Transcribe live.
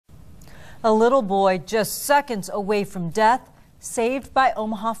A little boy just seconds away from death, saved by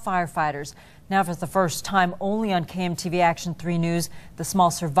Omaha firefighters. Now for the first time only on KMTV Action 3 News, the small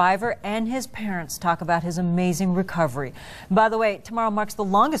survivor and his parents talk about his amazing recovery. By the way, tomorrow marks the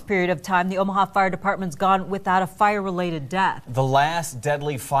longest period of time the Omaha Fire Department's gone without a fire-related death. The last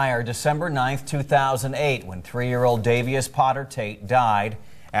deadly fire, December 9th, 2008, when 3-year-old Davius Potter Tate died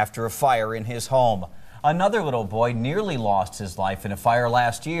after a fire in his home. Another little boy nearly lost his life in a fire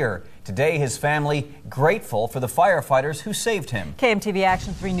last year. Today, his family grateful for the firefighters who saved him. KMTV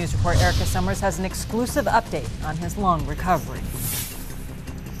Action 3 News reporter Erica Summers has an exclusive update on his long recovery.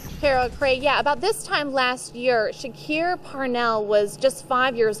 Harold, Craig, about this time last year, Shakir Parnell was just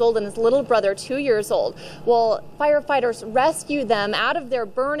 5 years old and his little brother 2 years old. Well, firefighters rescued them out of their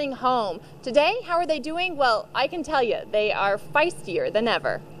burning home. Today, how are they doing? Well, I can tell you, they are feistier than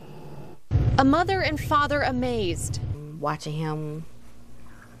ever. A mother and father amazed. Watching him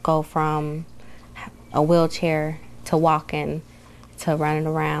go from a wheelchair to walking to running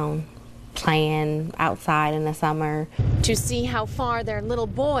around, playing outside in the summer. To see how far their little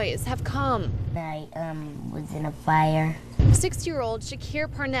boys have come. I was in a fire. 6-year-old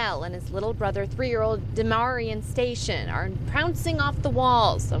Shakir Parnell and his little brother 3-year-old Demarian Station are pouncing off the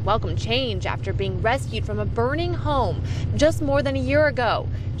walls. A welcome change after being rescued from a burning home just more than a year ago.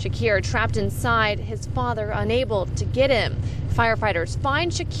 Shakir trapped inside, his father unable to get him. Firefighters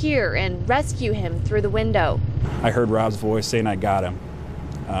find Shakir and rescue him through the window. I heard Rob's voice saying I got him.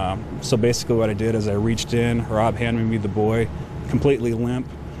 So basically what I did is I reached in, Rob handed me the boy, completely limp.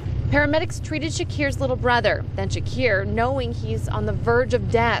 Paramedics treated Shakir's little brother. Then Shakir, knowing he's on the verge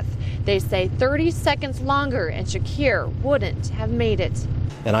of death. They say 30 seconds longer and Shakir wouldn't have made it.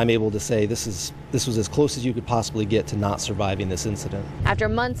 And I'm able to say this was as close as you could possibly get to not surviving this incident. After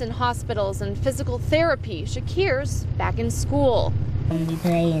months in hospitals and physical therapy, Shakir's back in school. We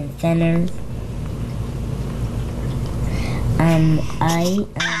play in centers. I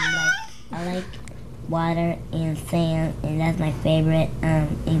like water and sand, and that's my favorite.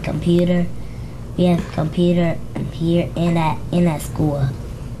 In computer, we have computer here in that school.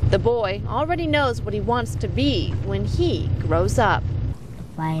 The boy already knows what he wants to be when he grows up. A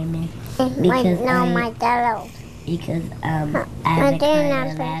fireman. Because I've climbed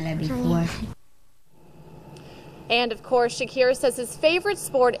a ladder before. And of course, Shakir says his favorite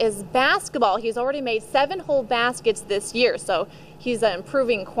sport is basketball. He's already made 7 whole baskets this year, so he's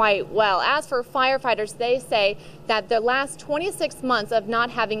improving quite well. As for firefighters, they say that the last 26 months of not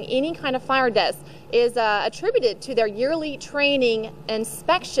having any kind of fire deaths is attributed to their yearly training,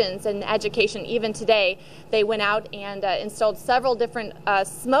 inspections, and education. Even today, they went out and installed several different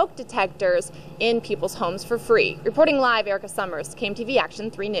smoke detectors in people's homes for free. Reporting live, Erica Summers, KMTV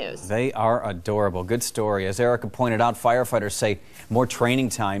Action 3 News. They are adorable. Good story. As Erica pointed out, firefighters say more training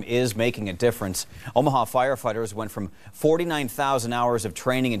time is making a difference. Omaha firefighters went from 49,000 hours of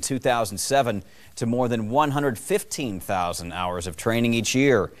training in 2007 to more than 115,000 hours of training each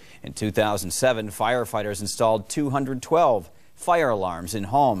year. In 2007, firefighters installed 212 fire alarms in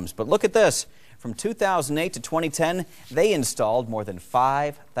homes. But look at this. From 2008 to 2010, they installed more than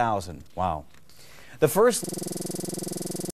 5,000. Wow. The first